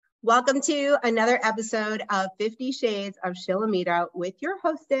Welcome to another episode of 50 Shades of Shilamida with your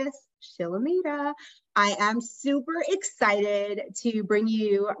hostess, Shilamida. I am super excited to bring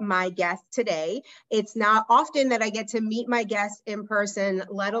you my guest today. It's not often that I get to meet my guests in person,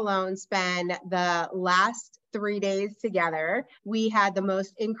 let alone spend the last 3 days together. We had the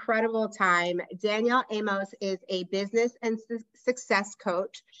most incredible time. Danielle Amos is a business and success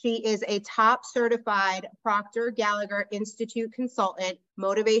coach. She is a top certified Proctor Gallagher Institute consultant,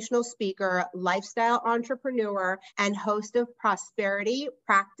 motivational speaker, lifestyle entrepreneur, and host of Prosperity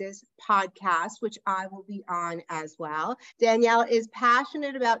Practice podcast, which I will be on as well. Danielle is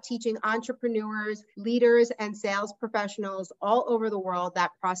passionate about teaching entrepreneurs, leaders, and sales professionals all over the world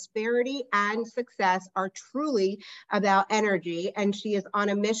that prosperity and success are truly about energy, and she is on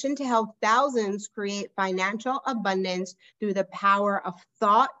a mission to help thousands create financial abundance through the power of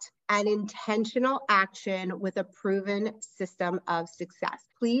thought and intentional action with a proven system of success.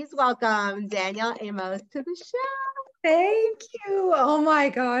 Please welcome Danielle Amos to the show. Thank you. Oh my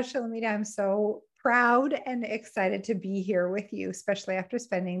gosh, Shilamida, I'm so proud and excited to be here with you, especially after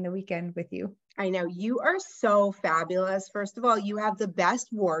spending the weekend with you. I know you are so fabulous. First of all, you have the best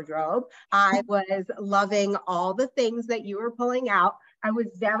wardrobe. I was loving all the things that you were pulling out. I was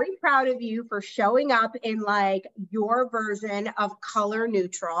very proud of you for showing up in like your version of color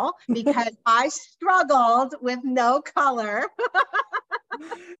neutral because I struggled with no color.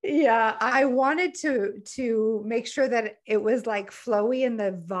 Yeah, I wanted to make sure that it was like flowy in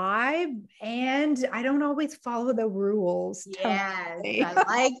the vibe, and I don't always follow the rules. Yes, I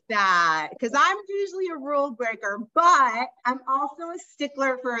like that because I'm usually a rule breaker, but I'm also a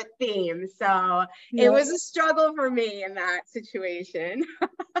stickler for a theme. So It was a struggle for me in that situation.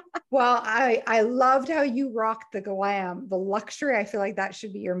 Well, I loved how you rocked the glam, the luxury. I feel like that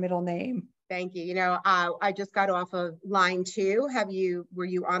should be your middle name. Thank you. You know, I just got off of line 2. Were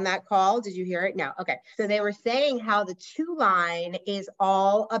you on that call? Did you hear it? No. Okay. So they were saying how the 2 line is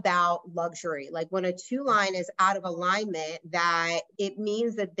all about luxury. Like when a 2 line is out of alignment, that it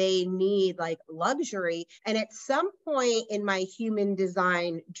means that they need like luxury. And at some point in my human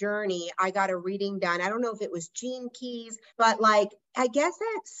design journey, I got a reading done. I don't know if it was Gene Keys, but like, I guess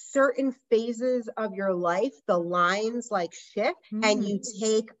at certain phases of your life, the lines like shift and you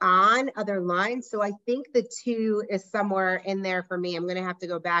take on other lines. So I think the 2 is somewhere in there for me. I'm going to have to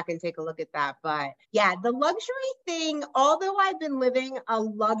go back and take a look at that. But yeah, the luxury thing, although I've been living a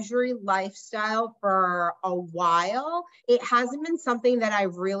luxury lifestyle for a while, it hasn't been something that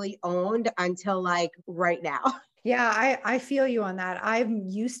I've really owned until like right now. Yeah, I feel you on that. I'm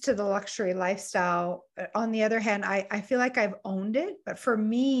used to the luxury lifestyle. On the other hand, I feel like I've owned it. But for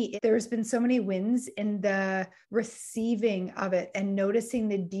me, there's been so many wins in the receiving of it and noticing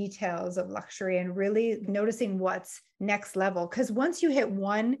the details of luxury and really noticing what's next level. Because once you hit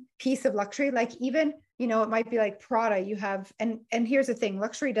one piece of luxury, like even, you know, it might be like Prada, you have, and here's the thing,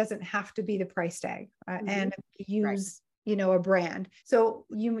 luxury doesn't have to be the price tag and use you know, a brand. So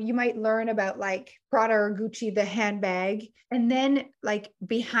you might learn about like Prada or Gucci, the handbag, and then like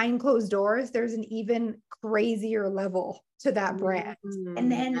behind closed doors, there's an even crazier level to that brand.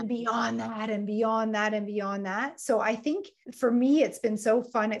 And then beyond that and beyond that and beyond that. So I think for me, it's been so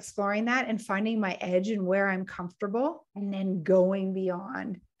fun exploring that and finding my edge and where I'm comfortable and then going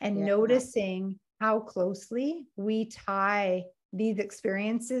beyond and noticing how closely we tie these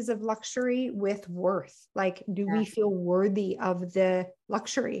experiences of luxury with worth. Like, do we feel worthy of the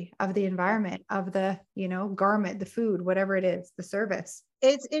luxury, of the environment, of the, you know, garment, the food, whatever it is, the service?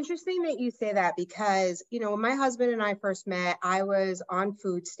 It's interesting that you say that because, you know, when my husband and I first met, I was on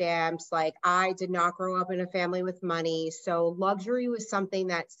food stamps. Like I did not grow up in a family with money. So luxury was something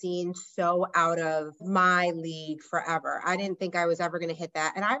that seemed so out of my league forever. I didn't think I was ever going to hit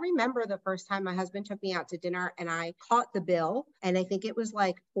that. And I remember the first time my husband took me out to dinner and I caught the bill and I think it was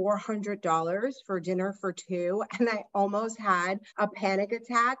like $400 for dinner for 2. And I almost had a panic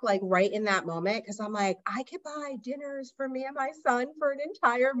attack, like right in that moment. Cause I'm like, I could buy dinners for me and my son for an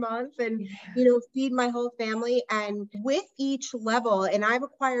entire month and, you know, feed my whole family. And with each level, and I've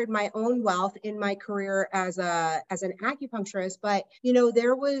acquired my own wealth in my career as an acupuncturist, but, you know,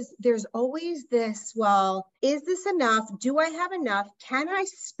 there's always this, well, is this enough? Do I have enough? Can I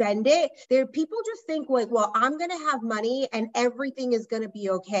spend it? People just think like, well, I'm going to have money and everything is going to be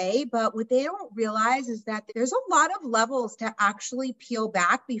okay. But what they don't realize is that there's a lot of levels to actually peel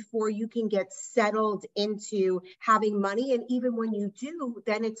back before you can get settled into having money. And even when you do,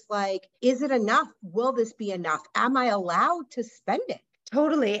 then it's like, is it enough? Will this be enough? Am I allowed to spend it?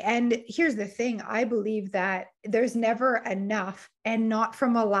 Totally. And here's the thing. I believe that there's never enough and not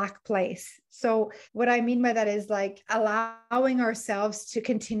from a lack place. So what I mean by that is like allowing ourselves to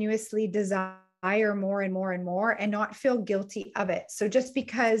continuously desire more and more and more and not feel guilty of it. So just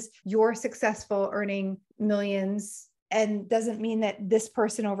because you're successful earning millions and doesn't mean that this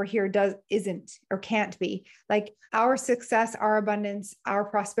person over here isn't or can't be. Like our success, our abundance, our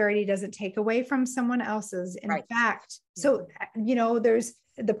prosperity doesn't take away from someone else's. In fact, so there's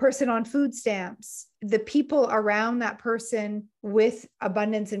the person on food stamps, the people around that person with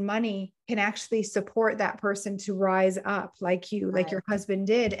abundance and money can actually support that person to rise up like you, like your husband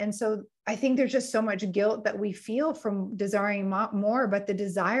did. And so I think there's just so much guilt that we feel from desiring more, but the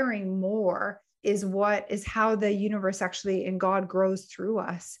desiring more is how the universe actually and God grows through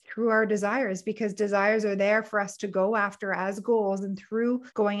us, through our desires, because desires are there for us to go after as goals. And through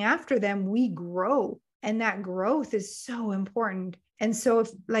going after them, we grow. And that growth is so important. And so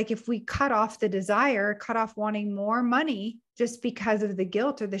if we cut off the desire, cut off wanting more money just because of the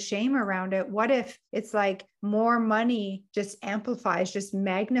guilt or the shame around it, what if it's like more money just amplifies, just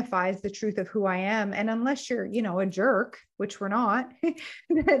magnifies the truth of who I am? And unless you're, a jerk, which we're not,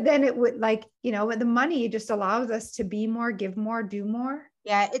 then it would the money just allows us to be more, give more, do more.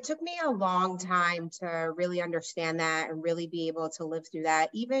 Yeah, it took me a long time to really understand that and really be able to live through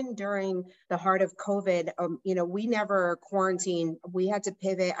that. Even during the heart of COVID, we never quarantined. We had to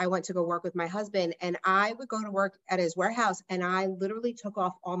pivot. I went to go work with my husband, and I would go to work at his warehouse, and I literally took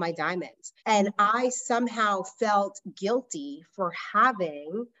off all my diamonds. And I somehow felt guilty for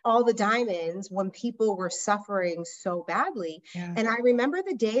having all the diamonds when people were suffering so badly. Yeah. And I remember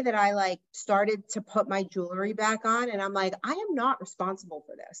the day that I started to put my jewelry back on, and I'm like, I am not responsible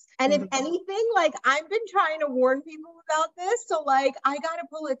for this. And if anything, I've been trying to warn people about this. So I got to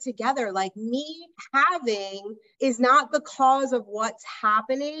pull it together. Me having is not the cause of what's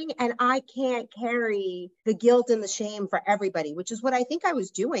happening. And I can't carry the guilt and the shame for everybody, which is what I think I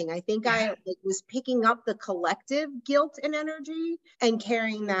was doing. I think I was picking up the collective guilt and energy and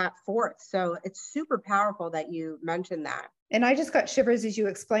carrying that forth. So it's super powerful that you mentioned that. And I just got shivers as you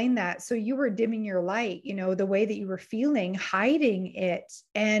explained that. So you were dimming your light, the way that you were feeling, hiding it.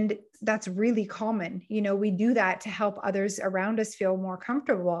 And that's really common. We do that to help others around us feel more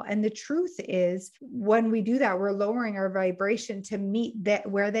comfortable. And the truth is, when we do that, we're lowering our vibration to meet that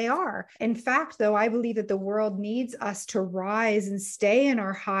where they are. In fact, though, I believe that the world needs us to rise and stay in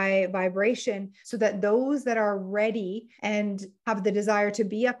our high vibration so that those that are ready and have the desire to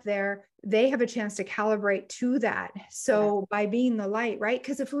be up there, they have a chance to calibrate to that. So by being the light, right?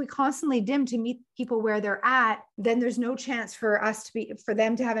 Because if we constantly dim to meet people where they're at, then there's no chance for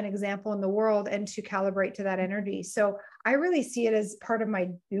them to have an example in the world and to calibrate to that energy. So I really see it as part of my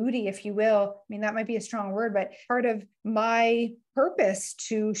duty, if you will. I mean, that might be a strong word, but part of my purpose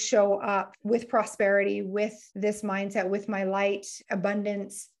to show up with prosperity, with this mindset, with my light,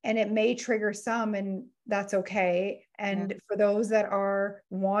 abundance, and it may trigger some, and that's okay. And for those that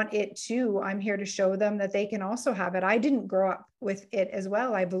want it too, I'm here to show them that they can also have it. I didn't grow up with it as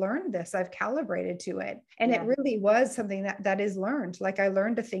well. I've learned this, I've calibrated to it. And it really was something that is learned. I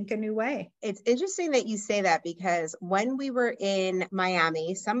learned to think a new way. It's interesting that you say that, because when we were in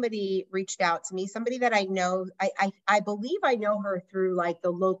Miami, somebody reached out to me, somebody that I know, I believe I know her through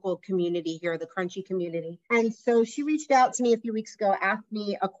the local community here, the crunchy community. And so she reached out to me a few weeks ago, asked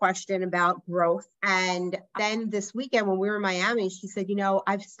me a question about growth. And then this weekend when we were in Miami, she said,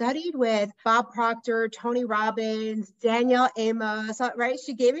 I've studied with Bob Proctor, Tony Robbins, Danielle Amos, right?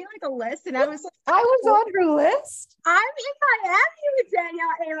 She gave me a list, and I was on her list. I'm in Miami with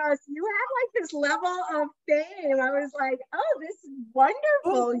Danielle Amos. You have this level of fame. I was like, oh, this is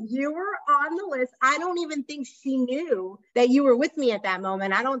wonderful. You were on the list. I don't even think she knew that you were with me at that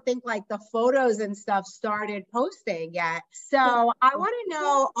moment. I don't think the photos and stuff started posting yet. So I want to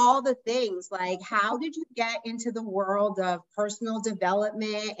know all the things, how did you get into the world of personal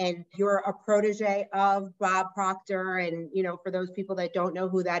development? And you're a protege of Bob Proctor. And, for those people that don't know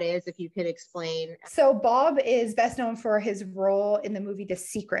who that is, if you could explain. So Bob is best known for his role in the movie The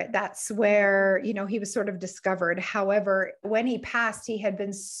Secret. That's where, he was sort of discovered. However, when he passed, he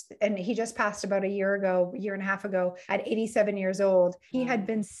just passed about a year and a half ago at 87 years old. He had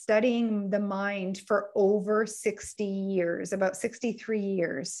been studying the mind for over 60 years, about 63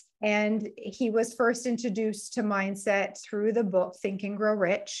 years. And he was first introduced to mindset through the book, Think and Grow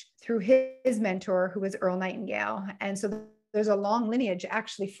Rich, through his mentor, who was Earl Nightingale. And so there's a long lineage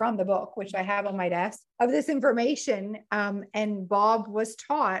actually from the book, which I have on my desk, of this information. And Bob was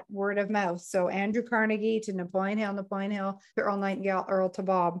taught word of mouth. So Andrew Carnegie to Napoleon Hill to Earl Nightingale, Earl to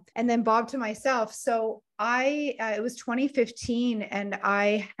Bob, and then Bob to myself. So it was 2015 and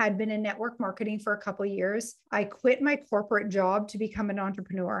I had been in network marketing for a couple of years. I quit my corporate job to become an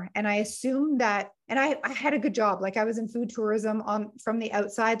entrepreneur. And I assumed that, and I had a good job. Like I was in food tourism from the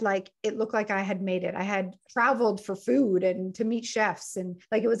outside, like it looked like I had made it. I had traveled for food and to meet chefs and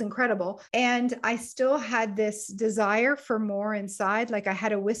like it was incredible. And I still had this desire for more inside. Like I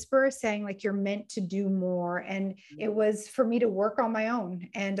had a whisper saying like, you're meant to do more. And it was for me to work on my own.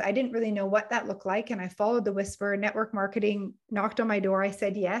 And I didn't really know what that looked like. And I followed the whisper. Network marketing knocked on my door. I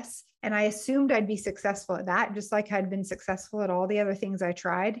said yes. And I assumed I'd be successful at that, just like I'd been successful at all the other things I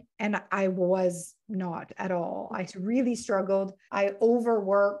tried. And I was not at all. I really struggled. I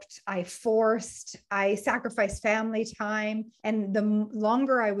overworked, I sacrificed family time. And the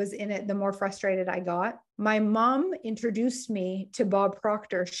longer I was in it, the more frustrated I got. My mom introduced me to Bob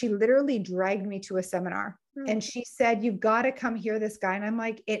Proctor. She literally dragged me to a seminar. And she said, you've got to come hear this guy. And I'm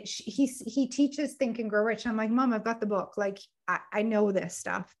like, he teaches Think and Grow Rich. I'm like, Mom, I've got the book. Like, I know this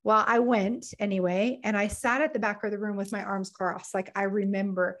stuff. Well, I went anyway, and I sat at the back of the room with my arms crossed. Like I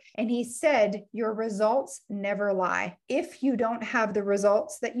remember, and he said, your results never lie. If you don't have the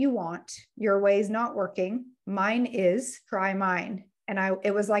results that you want, your way's not working. Mine is, try mine. And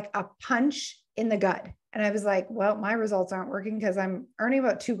it was like a punch in the gut. And I was like, well, my results aren't working because I'm earning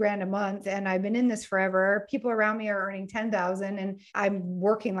about $2,000 a month and I've been in this forever. People around me are earning 10,000 and I'm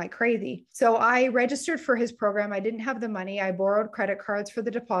working like crazy. So I registered for his program. I didn't have the money. I borrowed credit cards for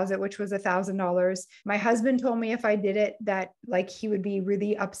the deposit, which was $1,000. My husband told me if I did it, that like he would be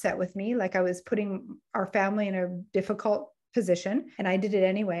really upset with me. Like I was putting our family in a difficult position. And I did it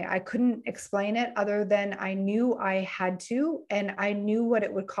anyway. I couldn't explain it other than I knew I had to, and I knew what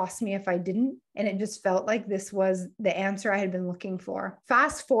it would cost me if I didn't. And it just felt like this was the answer I had been looking for.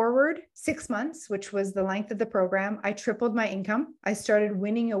 Fast forward 6 months, which was the length of the program, I tripled my income. I started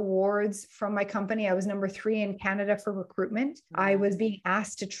winning awards from my company. I was number 3 in Canada for recruitment. I was being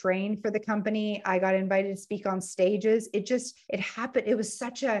asked to train for the company. I got invited to speak on stages. It happened. It was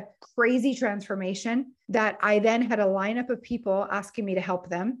such a crazy transformation that I then had a lineup of people asking me to help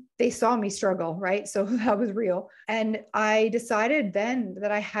them. They saw me struggle, right? So that was real. And I decided then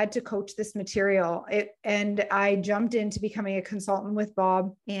that I had to coach this material. And I jumped into becoming a consultant with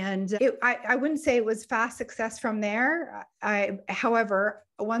Bob. And I wouldn't say it was fast success from there. However,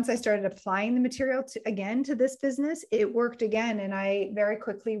 once I started applying the material to this business, it worked again. And I very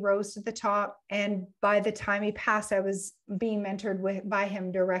quickly rose to the top. And by the time he passed, I was being mentored by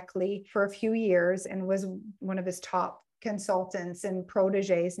him directly for a few years and was one of his top consultants and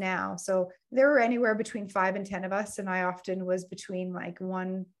proteges now. So there were anywhere between 5 and 10 of us. And I often was between like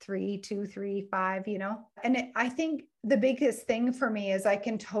 1, 3, 2, 3, 5, And I think the biggest thing for me is I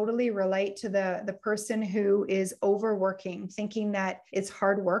can totally relate to the person who is overworking, thinking that it's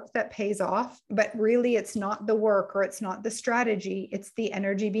hard work that pays off, but really it's not the work or it's not the strategy. It's the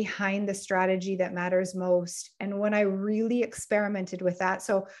energy behind the strategy that matters most. And when I really experimented with that,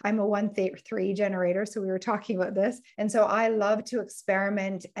 so I'm a 1-3 generator. So we were talking about this. And so I love to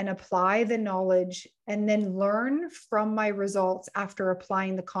experiment and apply the knowledge and then learn from my results after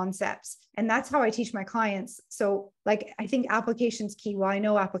applying the concepts. And that's how I teach my clients. So like, I think application's key. Well, I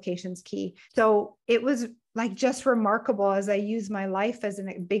know application's key. So it was like just remarkable as I use my life as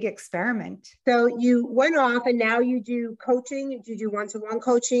a big experiment. So you went off and now you do coaching. Do you do one-to-one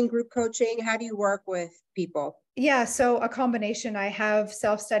coaching, group coaching? How do you work with people? Yeah, so a combination. I have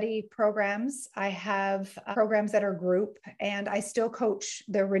self-study programs. I have programs that are group, and I still coach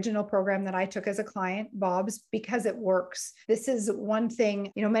the original program that I took as a client, Bob's, because it works. This is one thing,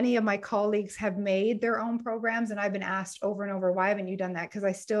 many of my colleagues have made their own programs, and I've been asked over and over, why haven't you done that? Because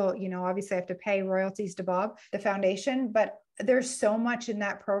I still, obviously I have to pay royalties to Bob, the foundation, but there's so much in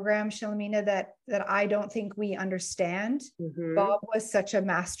that program, Shilamida, that I don't think we understand. Mm-hmm. Bob was such a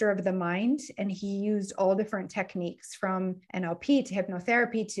master of the mind, and he used all different techniques from NLP to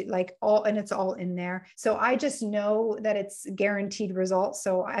hypnotherapy to and it's all in there. So I just know that it's guaranteed results.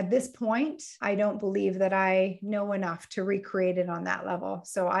 So at this point, I don't believe that I know enough to recreate it on that level.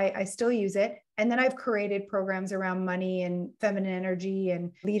 So I still use it. And then I've created programs around money and feminine energy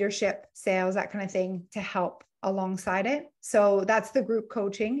and leadership, sales, that kind of thing to help alongside it. So that's the group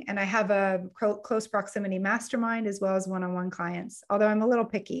coaching. And I have a close proximity mastermind as well as one-on-one clients, although I'm a little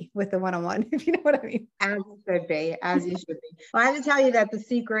picky with the one-on-one, if you know what I mean. As you should be. Well, I have to tell you that the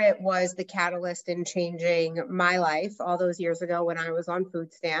secret was the catalyst in changing my life all those years ago when I was on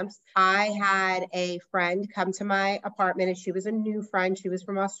food stamps. I had a friend come to my apartment, and she was a new friend. She was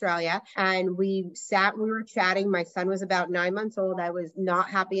from Australia, and we were chatting. My son was about 9 months old. I was not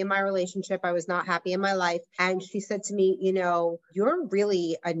happy in my relationship. I was not happy in my life. And And she said to me, you're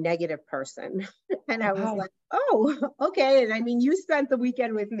really a negative person. And I was Wow. like, oh, okay. And I mean, you spent the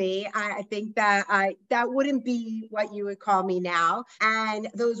weekend with me. I think that that wouldn't be what you would call me now. And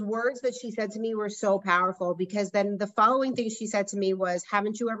those words that she said to me were so powerful, because then the following thing she said to me was,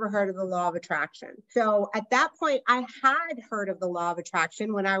 haven't you ever heard of the law of attraction? So at that point, I had heard of the law of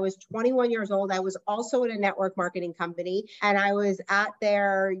attraction. When I was 21 years old, I was also in a network marketing company, and I was at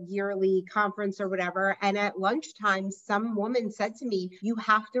their yearly conference or whatever. And at lunchtime, some woman said to me, you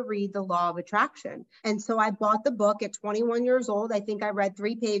have to read the law of attraction. And so I bought the book at 21 years old. I think I read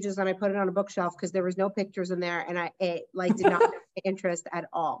 3 pages and I put it on a bookshelf because there was no pictures in there, and it did not have interest at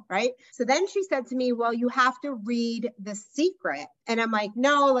all. Right. So then she said to me, well, you have to read The Secret. And I'm like,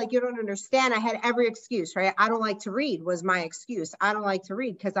 no, like, you don't understand. I had every excuse, right? I don't like to read was my excuse. I don't like to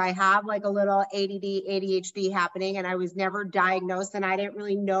read because I have like a little ADD, ADHD happening, and I was never diagnosed, and I didn't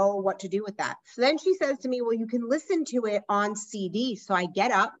really know what to do with that. So then she says to me, well, you can listen to it on CD. So I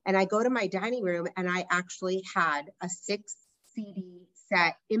get up and I go to my dining room, and I actually had a 6 CD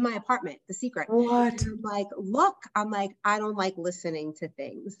set in my apartment, The Secret. What? And I'm like, look, I don't like listening to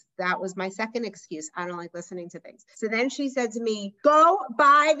things. That was my second excuse. I don't like listening to things. So then she said to me, go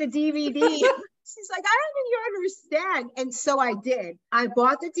buy the DVD. She's like, I don't think you understand. And so I did. I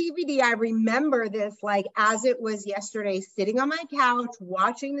bought the DVD. I remember this like as it was yesterday, sitting on my couch,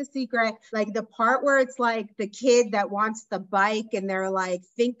 watching The Secret, like the part where it's like the kid that wants the bike, and they're like,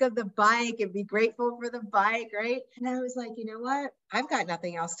 think of the bike and be grateful for the bike, right? And I was like, you know what? I've got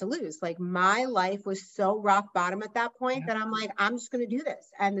nothing else to lose. Like, my life was so rock bottom at that point that I'm like, I'm just going to do this.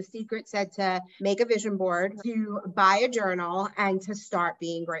 And The Secret said to make a vision board, to buy a journal, and to start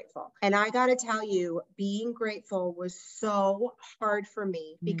being grateful. And I got to tell you, being grateful was so hard for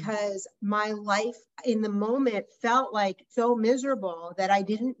me because my life in the moment felt like so miserable that I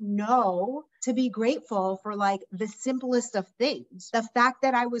didn't know to be grateful for like the simplest of things. The fact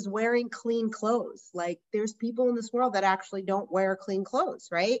that I was wearing clean clothes, like there's people in this world that actually don't wear clean clothes,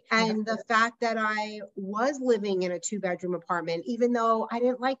 right? And the fact that I was living in a 2-bedroom apartment, even though I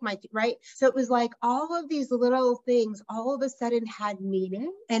didn't like right? So it was like all of these little things all of a sudden had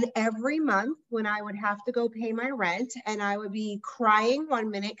meaning. And every month when I would have to go pay my rent, and I would be crying one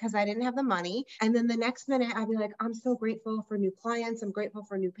minute because I didn't have the money. And then the next minute I'd be like, I'm so grateful for new clients. I'm grateful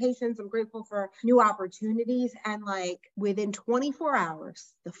for new patients. I'm grateful for new opportunities. And like within 24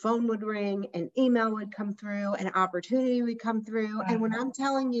 hours, the phone would ring, an email would come through, an opportunity would come through. Wow. And when I'm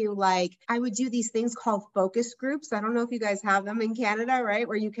telling you, like, I would do these things called focus groups. I don't know if you guys have them in Canada, right?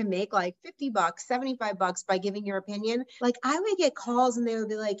 Where you can make like $50, $75 by giving your opinion. Like, I would get calls and they would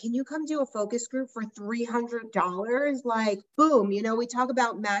be like, can you come do a focus group for $300? Like, boom, we talk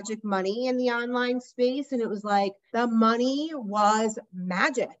about magic money in the online space. And it was like, the money was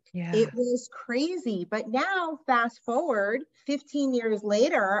magic. Yeah. It was crazy. But now, fast forward 15 years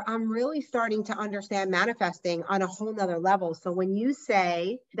later, I'm really starting to understand manifesting on a whole nother level. So when you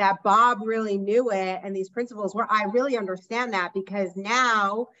say that Bob really knew it and these principles were, I really understand that, because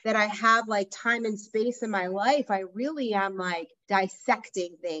now that I have like time and space in my life, I really am like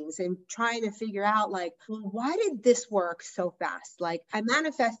dissecting things and trying to figure out like, well, why did this work so fast? Like, I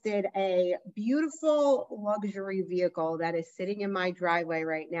manifested a beautiful luxury vehicle that is sitting in my driveway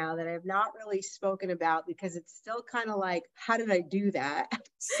right now that I have not really spoken about because it's still kind of like, how did I do that?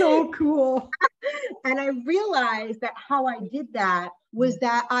 So cool. And I realized that how I did that was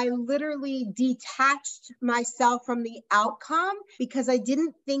that I literally detached myself from the outcome because I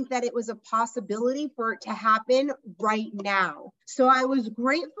didn't think that it was a possibility for it to happen right now. So I was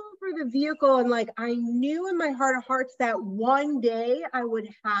grateful for the vehicle, and like I knew in my heart of hearts that one day I would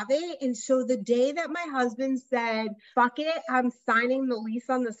have it. And so the day that my husband said, fuck it, I'm signing the lease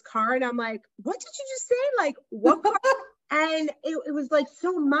on this car, and I'm like, what did you just say? Like, what car? And it was like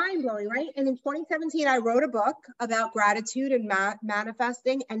so mind-blowing, right? And in 2017, I wrote a book about gratitude and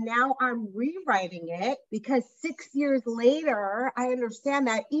manifesting. And now I'm rewriting it because 6 years later, I understand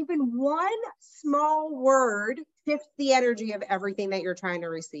that even one small word shifts the energy of everything that you're trying to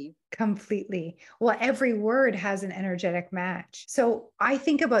receive. Completely. Well, every word has an energetic match. So I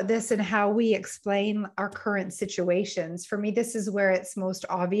think about this and how we explain our current situations. For me, this is where it's most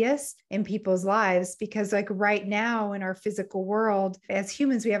obvious in people's lives, because like right now in our physical world, as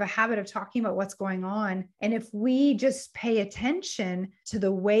humans, we have a habit of talking about what's going on. And if we just pay attention to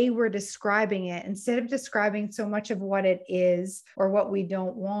the way we're describing it, instead of describing so much of what it is or what we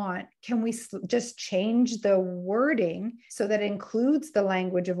don't want, can we just change the wording so that it includes the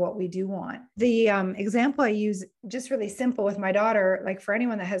language of what we do want? The example I use, just really simple with my daughter, like for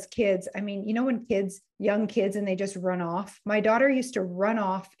anyone that has kids, I mean, when kids young kids and they just run off. My daughter used to run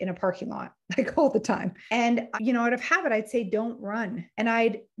off in a parking lot, like all the time. And, out of habit, I'd say, don't run. And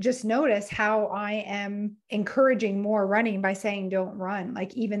I'd just notice how I am encouraging more running by saying, don't run.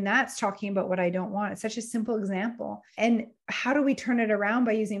 Like even that's talking about what I don't want. It's such a simple example. And how do we turn it around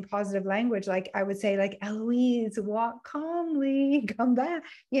by using positive language? Like I would say, like, Eloise, walk calmly, come back.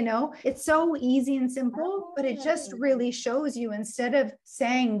 It's so easy and simple, but it just really shows you, instead of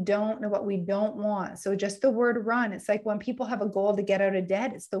saying don't know what we don't want. So just the word run. It's like when people have a goal to get out of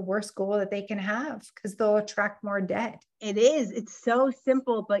debt, it's the worst goal that they can have because they'll attract more debt. It is. It's so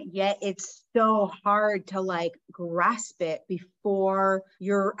simple, but yet it's so hard to like grasp it before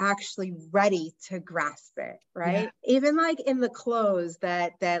you're actually ready to grasp it, right? Yeah. Even like in the clothes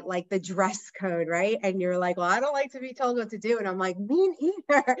that like the dress code, right? And you're like, well, I don't like to be told what to do. And I'm like, me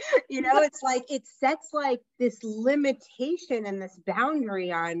neither. It's like, it sets like this limitation and this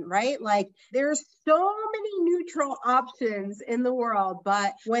boundary on, right? Like there's so many neutral options in the world.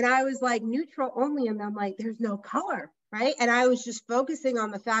 But when I was like neutral only, and I'm like, there's no color. Right. And I was just focusing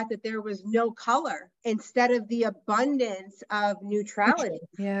on the fact that there was no color instead of the abundance of neutrality.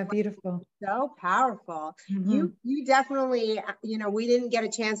 Yeah, beautiful. So powerful. Mm-hmm. You definitely, we didn't get a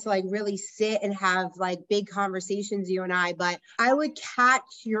chance to like really sit and have like big conversations, you and I, but I would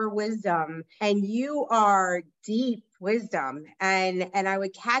catch your wisdom, and you are deep wisdom. And I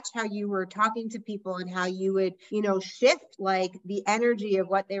would catch how you were talking to people and how you would, shift like the energy of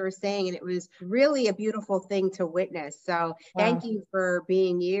what they were saying. And it was really a beautiful thing to witness. So Thank you for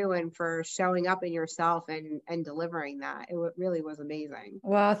being you and for showing up in yourself and delivering that. It really was amazing.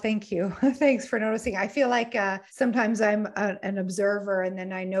 Well, thank you. Thanks for noticing. I feel like sometimes I'm an observer, and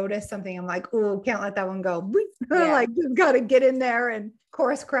then I notice something. I'm like, oh, can't let that one go. Yeah. Like just got to get in there and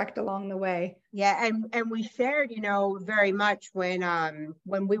course correct along the way. Yeah. And we shared, very much when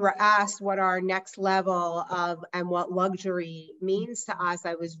we were asked what our next level of and what luxury means to us,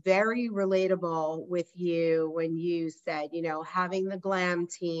 I was very relatable with you when you said, having the glam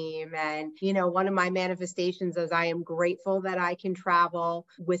team. And, one of my manifestations is I am grateful that I can travel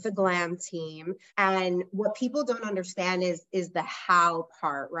with a glam team. And what people don't understand is the how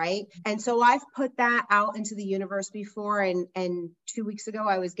part, right? And so I've put that out into the universe before. And 2 weeks ago,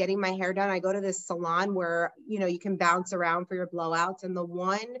 I was getting my hair done. I go to this salon where, you can bounce around for your blowouts. And the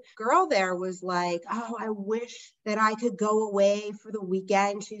one girl there was like, oh, I wish that I could go away for the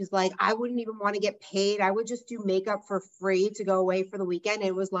weekend. She's like, I wouldn't even want to get paid. I would just do makeup for free to go away for the weekend.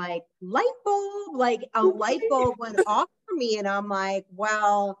 It was like light bulb, like a light bulb went off for me. And I'm like,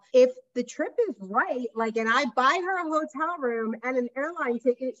 well, if the trip is right, like, and I buy her a hotel room and an airline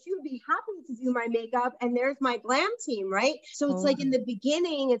ticket, she would be happy to do my makeup. And there's my glam team, right? So it's like in the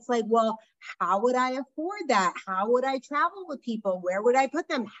beginning, it's like, well, how would I afford that? How would I travel with people? Where would I put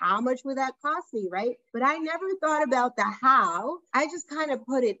them? How much would that cost me, right? But I never thought about the how. I just kind of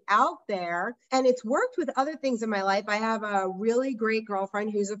put it out there, and it's worked with other things in my life. I have a really great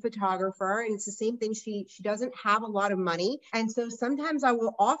girlfriend who's a photographer, and it's the same thing. She doesn't have a lot of money. And so sometimes I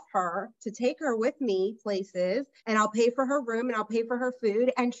will offer her to take her with me places, and I'll pay for her room and I'll pay for her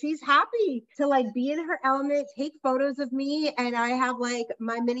food. And she's happy to like be in her element, take photos of me. And I have like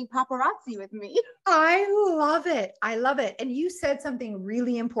my mini paparazzi with me. I love it. I love it. And you said something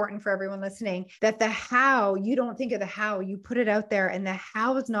really important for everyone listening, that the how, you don't think of the how, you put it out there, and the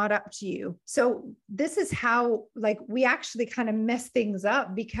how is not up to you. So this is how, like, we actually kind of mess things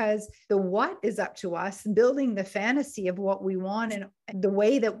up, because the what is up to us, building the fantasy of what we want and the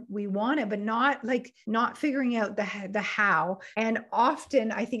way that we want it, but not figuring out the how. And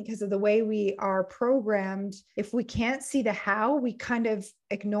often I think because of the way we are programmed, if we can't see the how, we kind of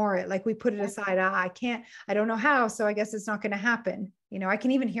ignore it. Like we put it aside. I don't know how. So I guess it's not going to happen. I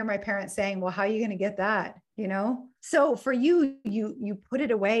can even hear my parents saying, well, how are you going to get that? So for you put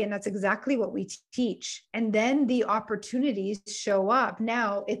it away, and that's exactly what we teach. And then the opportunities show up.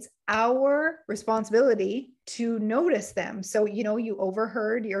 Now it's our responsibility to notice them. So, you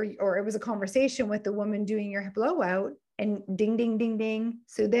overheard or it was a conversation with the woman doing your blowout, and ding, ding, ding, ding.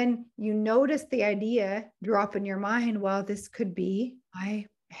 So then you notice the idea drop in your mind. Well, this could be my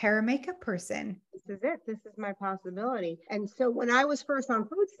hair and makeup person. This is it. This is my possibility. And so when I was first on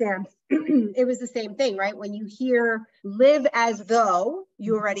food stamps, it was the same thing, right? When you hear live as though,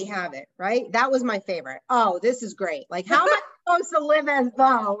 you already have it, right? That was my favorite. Oh, this is great. Like, how am I supposed to live as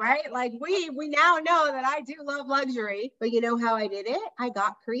though, right? Like we now know that I do love luxury, but you know how I did it? I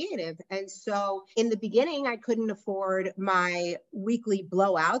got creative. And so in the beginning, I couldn't afford my weekly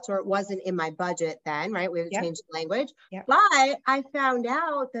blowouts, or it wasn't in my budget then, right? We had to change the language. Yep. But I found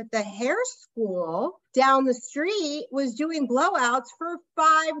out that the hair school down the street was doing blowouts for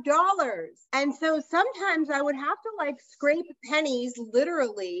 $5. And so sometimes I would have to like scrape pennies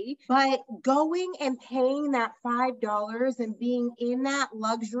literally, but going and paying that $5 and being in that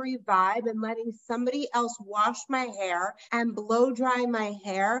luxury vibe and letting somebody else wash my hair and blow dry my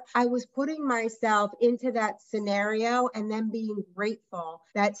hair, I was putting myself into that scenario and then being grateful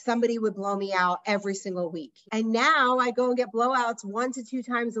that somebody would blow me out every single week. And now I go and get blowouts 1 to 2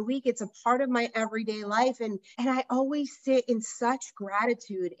 times a week. It's a part of my everyday life. And I always sit in such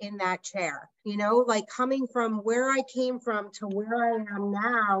gratitude in that chair, you know, like coming from where I came from to where I am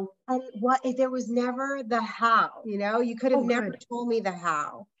now. And there was never the how, you know, you could have never told me the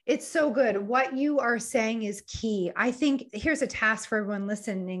how. It's so good. What you are saying is key. I think here's a task for everyone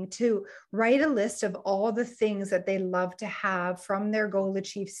listening to write a list of all the things that they love to have from their goal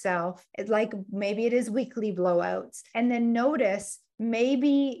achieved self. Like maybe it is weekly blowouts, and then notice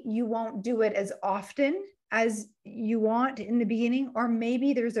maybe you won't do it as often as you want in the beginning, or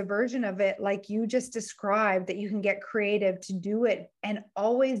maybe there's a version of it like you just described that you can get creative to do it and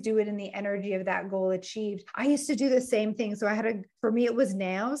always do it in the energy of that goal achieved. I used to do the same thing. So for me, it was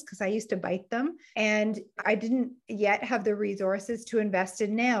nails because I used to bite them, and I didn't yet have the resources to invest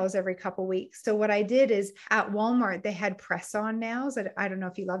in nails every couple of weeks. So what I did is at Walmart, they had press-on nails. I don't know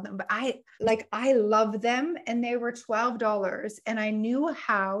if you love them, but I love them, and they were $12, and I knew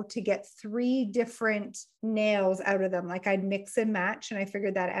how to get 3 different nails out of them. Like I'd mix and match, and I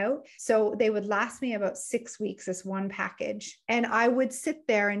figured that out. So they would last me about 6 weeks, this one package. And I would sit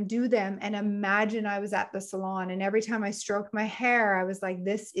there and do them and imagine I was at the salon. And every time I stroked my hair, I was like,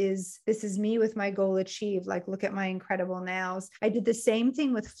 this is me with my goal achieved. Like, look at my incredible nails. I did the same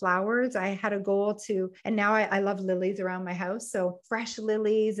thing with flowers. I had a goal and now I love lilies around my house. So fresh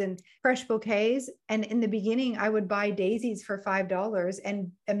lilies and fresh bouquets. And in the beginning, I would buy daisies for $5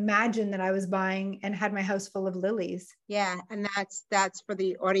 and imagine that I was buying and had my house full of lilies. Yeah. And that's for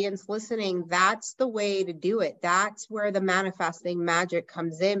the audience listening. That's the way to do it. That's where the manifesting magic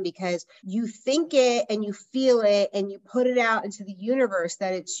comes in, because you think it and you feel it and you put it out into the universe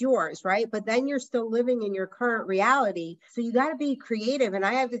that it's yours, right? But then you're still living in your current reality. So you got to be creative. And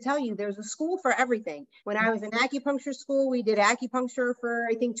I have to tell you, there's a school for everything. When I was in acupuncture school, we did acupuncture for,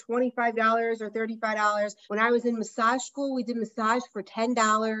 I think, $25 or $35. When I was in massage school, we did massage for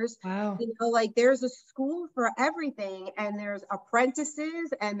 $10. Wow. You know, like there's a school for everything, and there's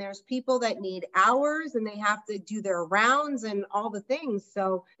apprentices, and there's people that need hours, and they have to do their rounds and all the things.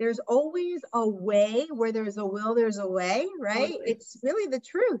 So there's always a way. Where there's a will, there's a way, right? Totally. It's really the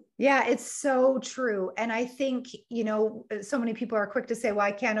truth. Yeah, it's so true. And I think, you know, so many people are quick to say, well,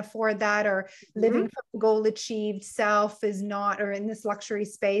 I can't afford that, or living from the goal achieved self is not, or in this luxury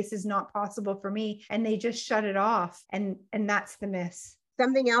space is not possible for me. And they just shut it off. And that's the miss.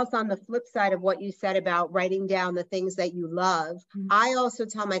 Something else on the flip side of what you said about writing down the things that you love. I also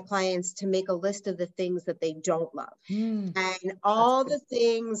tell my clients to make a list of the things that they don't love. And all the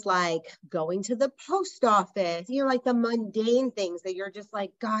things like going to the post office, you know, like the mundane things that you're just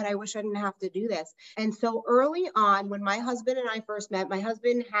like, God, I wish I didn't have to do this. And so early on, when my husband and I first met, my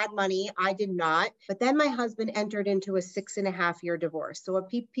husband had money, I did not. But then my husband entered into a 6.5-year divorce. So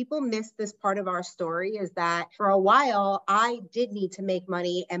what people miss this part of our story is that for a while, I did need to make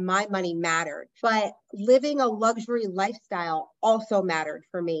money, and my money mattered. But living a luxury lifestyle also mattered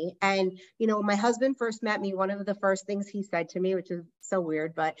for me. And, you know, when my husband first met me, one of the first things he said to me, which is so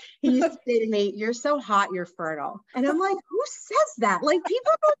weird, but he used to say to me, "You're so hot, you're fertile." And I'm like, who says that? Like,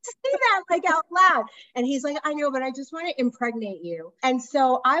 people don't say that like out loud. And he's like, I know, but I just want to impregnate you. And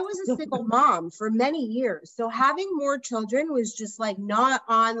so I was a single mom for many years. So having more children was just like not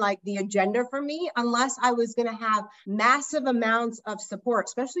on like the agenda for me, unless I was going to have massive amounts of support,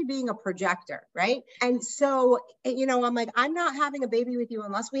 especially being a projector, right? And so, you know, I'm like, I'm not having a baby with you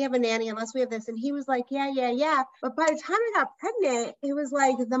unless we have a nanny, unless we have this. And he was like, yeah. But by the time I got pregnant, it was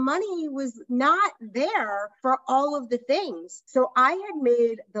like the money was not there for all of the things. So I had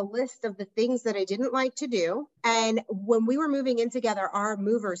made the list of the things that I didn't like to do. And when we were moving in together, our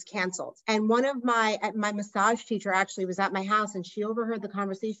movers canceled. And one of my massage teacher actually was at my house, and she overheard the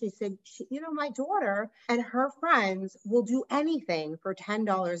conversation. She said, you know, my daughter and her friends will do anything for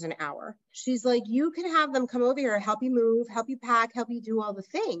 $10 an hour. She's like, you can have them come over here, help you move, help you pack, help you do all the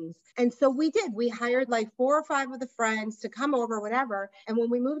things. And so we did. We hired like 4 or 5 of the friends to come over, whatever. And when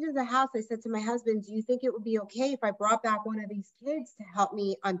we moved into the house, I said to my husband, do you think it would be okay if I brought back one of these kids to help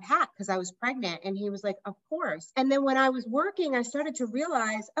me unpack? Because I was pregnant. And he was like, of course. And then when I was working, I started to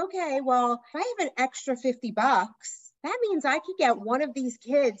realize, okay, well, if I have an extra $50, that means I could get one of these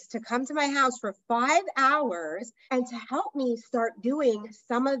kids to come to my house for 5 hours and to help me start doing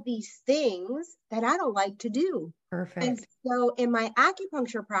some of these things that I don't like to do. Perfect. And so in my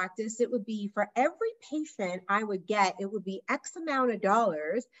acupuncture practice, it would be for every patient I would get, it would be X amount of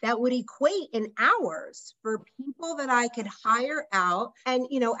dollars that would equate in hours for people that I could hire out. And,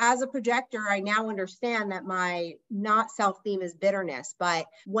 you know, as a projector, I now understand that my not self theme is bitterness. But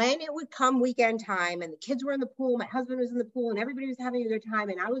when it would come weekend time and the kids were in the pool, my husband was in the pool and everybody was having a good time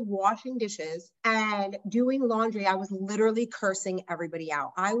and I was washing dishes and doing laundry, I was literally cursing everybody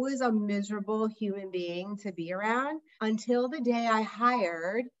out. I was a miserable human being to be around until the day I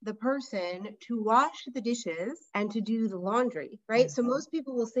hired the person to wash the dishes and to do the laundry, right? So most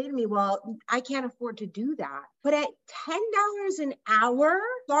people will say to me, well, I can't afford to do that. But at $10 an hour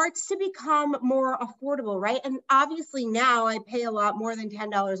starts to become more affordable, right? And obviously now I pay a lot more than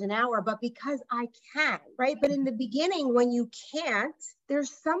 $10 an hour, but because I can, right? But in the beginning, when you can't,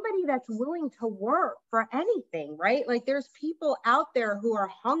 there's somebody that's willing to work for anything, right? Like there's people out there who are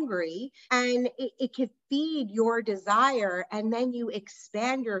hungry and it could feed your desire and then you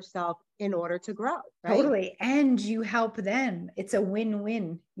expand yourself in order to grow, right? Totally. And you help them. It's a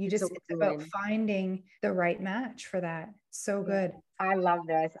win-win. It's about finding the right match for that. So good. I love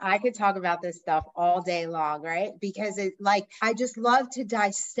this. I could talk about this stuff all day long, right? Because it like, I just love to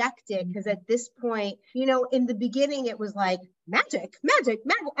dissect it because at this point, you know, in the beginning, it was like magic.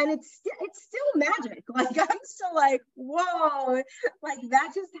 And it's still magic. Like, I'm still like, whoa, like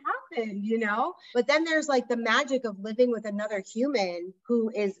that just happened, you know? But then there's like the magic of living with another human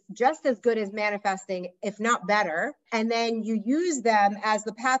who is just as good as manifesting, if not better. And then you use them as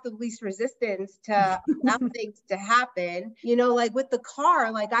the path of least resistance to allow things to happen, you know, like with the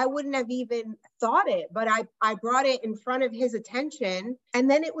car, like I wouldn't have even thought it, but I brought it in front of his attention. And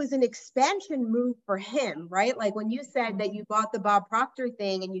then it was an expansion move for him, right? Like when you said that you bought the Bob Proctor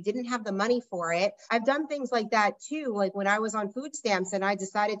thing and you didn't have the money for it, I've done things like that too. Like when I was on food stamps and I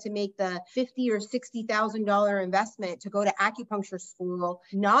decided to make the $50,000 or $60,000 investment to go to acupuncture school,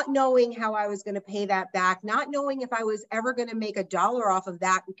 not knowing how I was going to pay that back, not knowing if I was ever going to make a dollar off of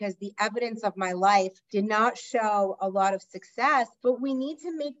that because the evidence of my life did not show a lot of success. But we need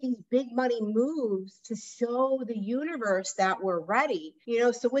to make these big money moves to show the universe that we're ready. You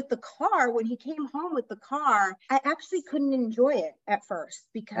know, so with the car, when he came home with the car, I actually couldn't enjoy it at first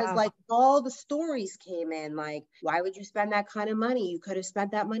because like all the stories came in, like, why would you spend that kind of money? You could have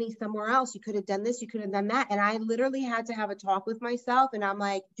spent that money somewhere else. You could have done this, you could have done that. And I literally had to have a talk with myself. And I'm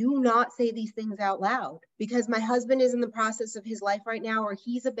like, do not say these things out loud because my husband is in the process of his life right now where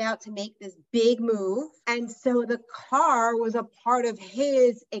he's about to make this big move. And so the car was a part of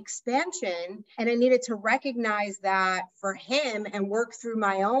his expansion. And I needed to recognize that for him and work through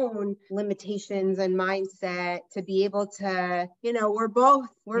my own limitations and mindset to be able to, you know, we're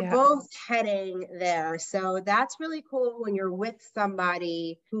both heading there. So that's really cool when you're with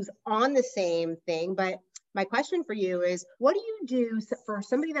somebody who's on the same thing. But my question for you is, what do you do for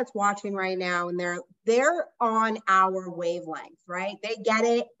somebody that's watching right now and they're on our wavelength, right? They get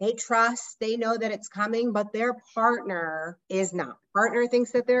it, they trust, they know that it's coming, but their partner is not. Partner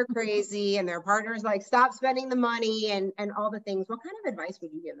thinks that they're crazy and their partner's like, stop spending the money and all the things. What kind of advice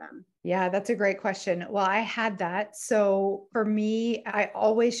would you give them? Yeah, that's a great question. Well, I had that. So for me, I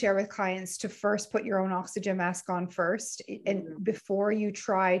always share with clients to first put your own oxygen mask on first. And before you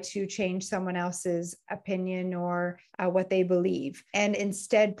try to change someone else's opinion or what they believe, and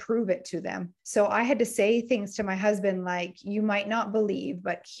instead prove it to them. So I had to say things to my husband, like, you might not believe,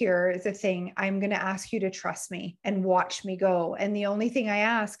 but here's the thing. I'm going to ask you to trust me and watch me go. And the only thing I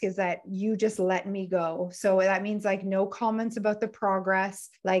ask is that you just let me go. So that means like no comments about the progress.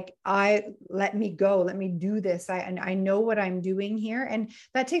 Like let me go, let me do this. I know what I'm doing here. And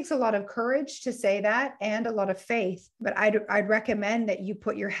that takes a lot of courage to say that and a lot of faith. But I'd recommend that you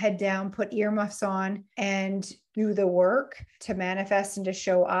put your head down, put earmuffs on and do the work to manifest and to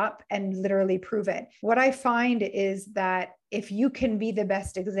show up and literally prove it. What I find is that if you can be the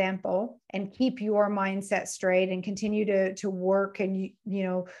best example and keep your mindset straight and continue to work and, you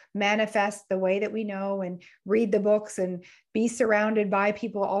know, manifest the way that we know and read the books and be surrounded by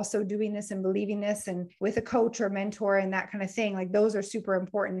people also doing this and believing this and with a coach or mentor and that kind of thing, like those are super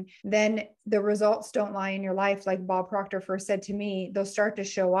important. Then the results don't lie in your life. Like Bob Proctor first said to me, they'll start to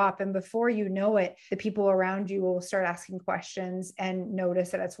show up. And before you know it, the people around you will start asking questions and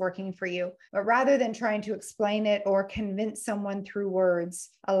notice that it's working for you. But rather than trying to explain it or convince someone through words,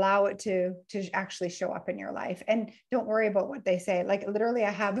 allow it to actually show up in your life. And don't worry about what they say. Like literally,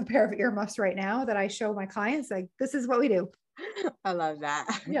 I have a pair of earmuffs right now that I show my clients, like, this is what we do. I love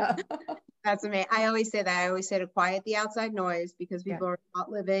that. Yeah. That's amazing. I always say that. I always say to quiet the outside noise because people are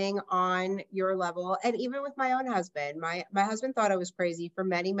not living on your level. And even with my own husband, my husband thought I was crazy for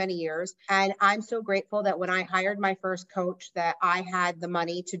many, many years. And I'm so grateful that when I hired my first coach, that I had the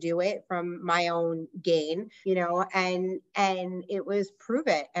money to do it from my own gain, you know, and it was prove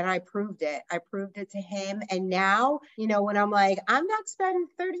it. And I proved it. I proved it to him. And now, you know, when I'm like, I'm not spending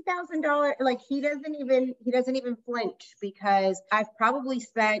 $30,000, like he doesn't even flinch, because I've probably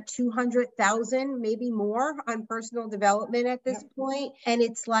spent 200,000, maybe more, on personal development at this point. And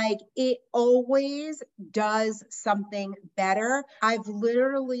it's like, it always does something better. I've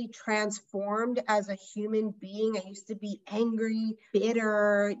literally transformed as a human being. I used to be angry,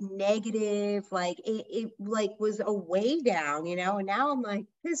 bitter, negative, like it like was a way down, you know, and now I'm like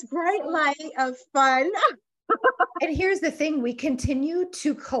this bright light of fun. And here's the thing, we continue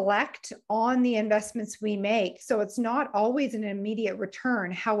to collect on the investments we make. So it's not always an immediate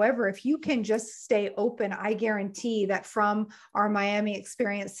return. However, if you can just stay open, I guarantee that from our Miami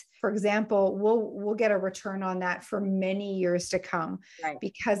experience, for example, we'll get a return on that for many years to come, right,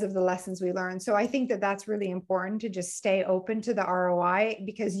 because of the lessons we learned. So I think that that's really important, to just stay open to the ROI,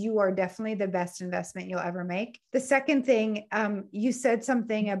 because you are definitely the best investment you'll ever make. The second thing, you said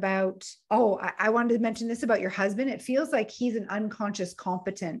something about, I wanted to mention this about your husband. It feels like he's an unconscious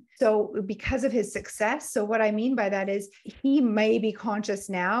competent. So because of his success. So what I mean by that is he may be conscious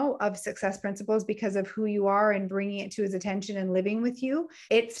now of success principles because of who you are and bringing it to his attention and living with you.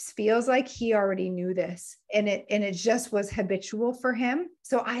 It feels like he already knew this, and it just was habitual for him.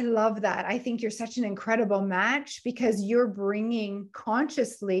 So I love that. I think you're such an incredible match, because you're bringing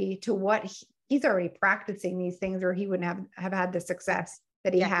consciously to what he's already practicing these things, or he wouldn't have had the success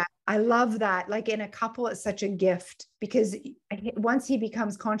that he had. I love that. Like in a couple, it's such a gift, because once he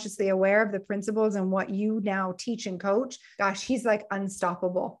becomes consciously aware of the principles and what you now teach and coach, gosh, he's like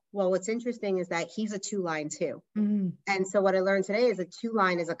unstoppable. Well, what's interesting is that he's a 2-line too. Mm-hmm. And so what I learned today is a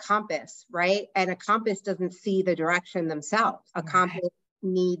 2-line is a compass, right? And a compass doesn't see the direction themselves. A compass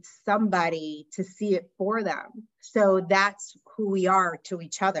needs somebody to see it for them. So that's who we are to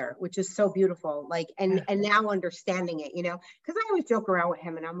each other, which is so beautiful. Like, and now understanding it, you know, because I always joke around with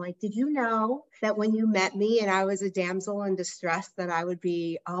him and I'm like, did you know that when you met me and I was a damsel in distress, that I would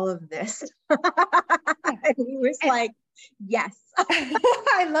be all of this? And he was like, yes.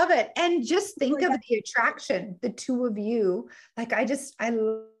 I love it. And just think of the attraction, the two of you. Like, I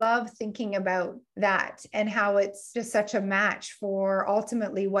love thinking about that and how it's just such a match for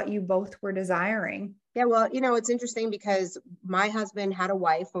ultimately what you both were desiring. Yeah, well, you know, it's interesting because my husband had a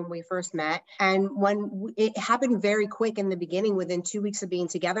wife when we first met. And when it happened very quick in the beginning, within 2 weeks of being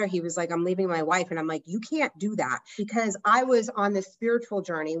together, he was like, I'm leaving my wife. And I'm like, you can't do that, because I was on this spiritual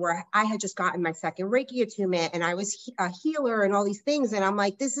journey where I had just gotten my second Reiki attunement and I was a healer and all these things. And I'm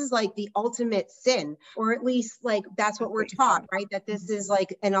like, this is like the ultimate sin, or at least like, that's what we're taught, right? That this is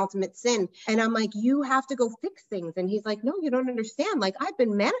like an ultimate sin. And I'm like, you have to go fix things. And he's like, no, you don't understand. Like, I've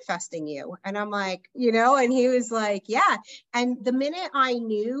been manifesting you. And I'm like, you know, and he was like, yeah. And the minute I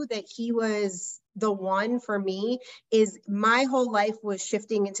knew that he was the one for me, is my whole life was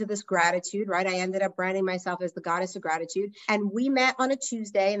shifting into this gratitude, right? I ended up branding myself as the goddess of gratitude. And we met on a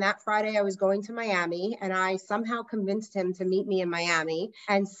Tuesday, and that Friday I was going to Miami, and I somehow convinced him to meet me in Miami.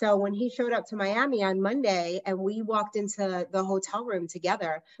 And so when he showed up to Miami on Monday and we walked into the hotel room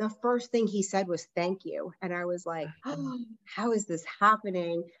together, the first thing he said was, thank you. And I was like, oh, how is this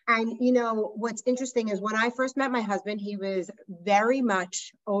happening? And you know, what's interesting is when I first met my husband, he was very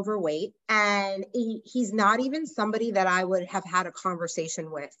much overweight, and he's not even somebody that I would have had a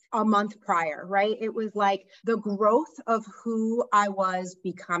conversation with a month prior, right? It was like the growth of who I was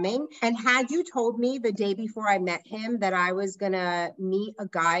becoming. And had you told me the day before I met him that I was going to meet a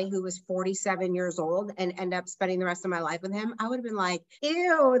guy who was 47 years old and end up spending the rest of my life with him, I would have been like,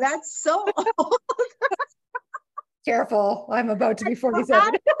 ew, that's so old. Careful, I'm about to be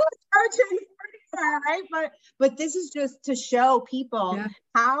 47. Right, but this is just to show people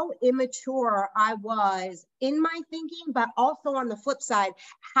how immature I was in my thinking, but also on the flip side,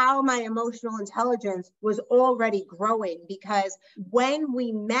 how my emotional intelligence was already growing. Because when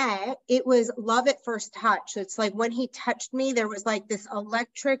we met, it was love at first touch. It's like when he touched me, there was like this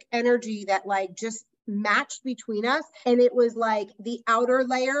electric energy that like just matched between us, and it was like the outer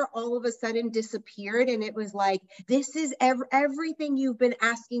layer all of a sudden disappeared, and it was like, this is everything you've been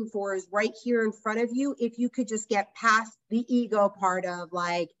asking for is right here in front of you, if you could just get past the ego part of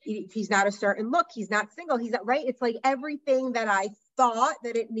like, if he's not a certain look, he's not single, he's not, right? It's like everything that I thought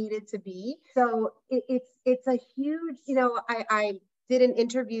that it needed to be. So it's a huge, you know, I did an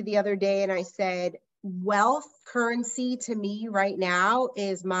interview the other day and I said, wealth currency to me right now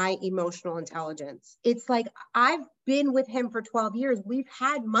is my emotional intelligence. It's like I've been with him for 12 years. We've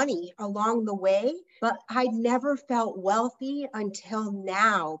had money along the way, but I never felt wealthy until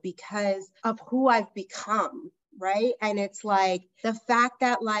now because of who I've become. Right. And it's like the fact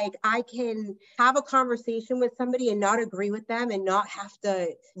that like I can have a conversation with somebody and not agree with them and not have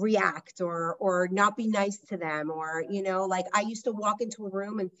to react or not be nice to them. Or, you know, like I used to walk into a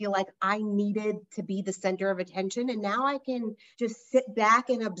room and feel like I needed to be the center of attention. And now I can just sit back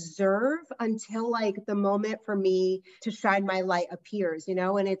and observe until like the moment for me to shine my light appears, you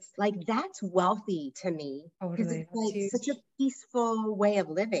know, and it's like that's wealthy to me because Totally. it's like such a peaceful way of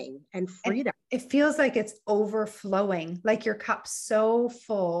living and freedom. It feels like it's overflowing, like your cup's so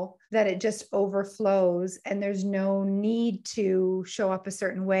full that it just overflows and there's no need to show up a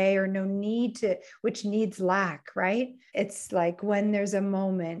certain way or no need to, which needs lack, right? It's like when there's a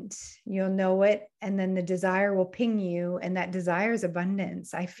moment, you'll know it and then the desire will ping you and that desire is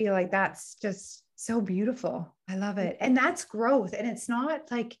abundance. I feel like that's just so beautiful. I love it. And that's growth. And it's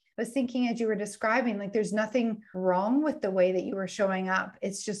not like, I was thinking as you were describing, like there's nothing wrong with the way that you were showing up.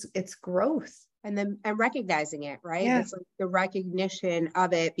 It's just, it's growth. And recognizing it, right? Yeah. It's like the recognition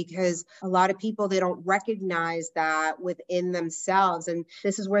of it, because a lot of people, they don't recognize that within themselves. And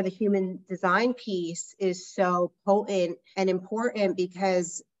this is where the human design piece is so potent and important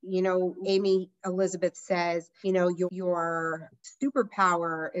because, you know, Amy Elizabeth says, you know, your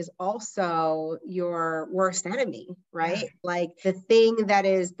superpower is also your worst enemy, right? Yeah. Like the thing that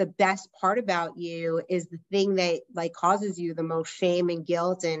is the best part about you is the thing that like causes you the most shame and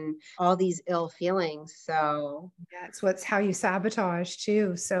guilt and all these ill feelings. So yeah, it's what's how you sabotage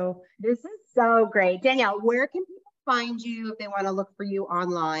too. So this is so great. Danielle, where can people find you if they want to look for you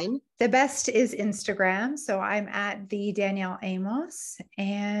online? The best is Instagram. So I'm at the Danielle Amos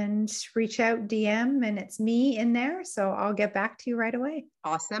and reach out, DM, and it's me in there. So I'll get back to you right away.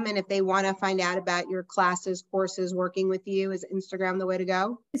 Awesome. And if they want to find out about your classes, courses, working with you, is Instagram the way to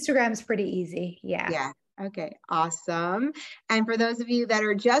go? Instagram's pretty easy. Yeah. Yeah. Okay, awesome. And for those of you that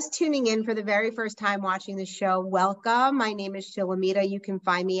are just tuning in for the very first time watching the show, welcome. My name is Shilamida. You can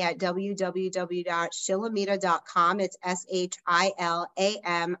find me at www.shilamida.com. It's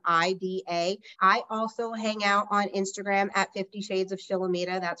SHILAMIDA. I also hang out on Instagram at 50 Shades of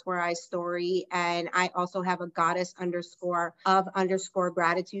Shilamida. That's where I story. And I also have a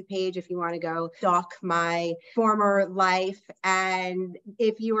goddess_of_gratitude page if you want to go stalk my former life. And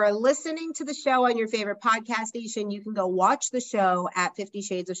if you are listening to the show on your favorite podcast station, you can go watch the show at 50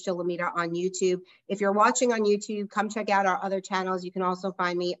 Shades of Shilamida on YouTube. If you're watching on YouTube, come check out our other channels. You can also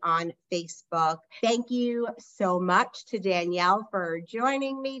find me on Facebook. Thank you so much to Danielle for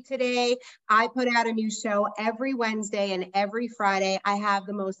joining me today. I put out a new show every Wednesday and every Friday. I have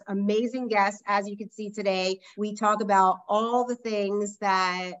the most amazing guests. As you can see today, we talk about all the things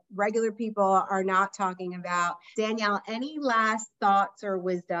that regular people are not talking about. Danielle, any last thoughts or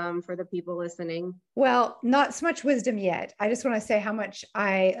wisdom for the people listening? Well, not so much wisdom yet. I just want to say how much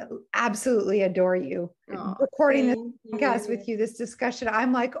I absolutely adore you. Recording this podcast with you, this discussion,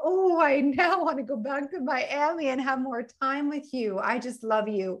 I'm like, oh, I now want to go back to Miami and have more time with you. I just love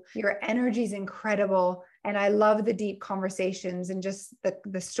you. Your energy is incredible. And I love the deep conversations and just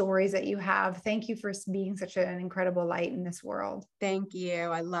the stories that you have. Thank you for being such an incredible light in this world. Thank you.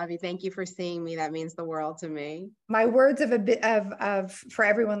 I love you. Thank you for seeing me. That means the world to me. My words of a bit of for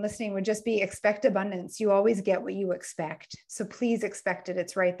everyone listening would just be expect abundance. You always get what you expect. So please expect it.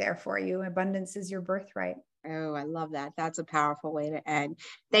 It's right there for you. Abundance is your birthright. Oh, I love that. That's a powerful way to end.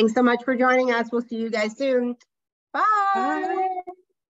 Thanks so much for joining us. We'll see you guys soon. Bye. Bye.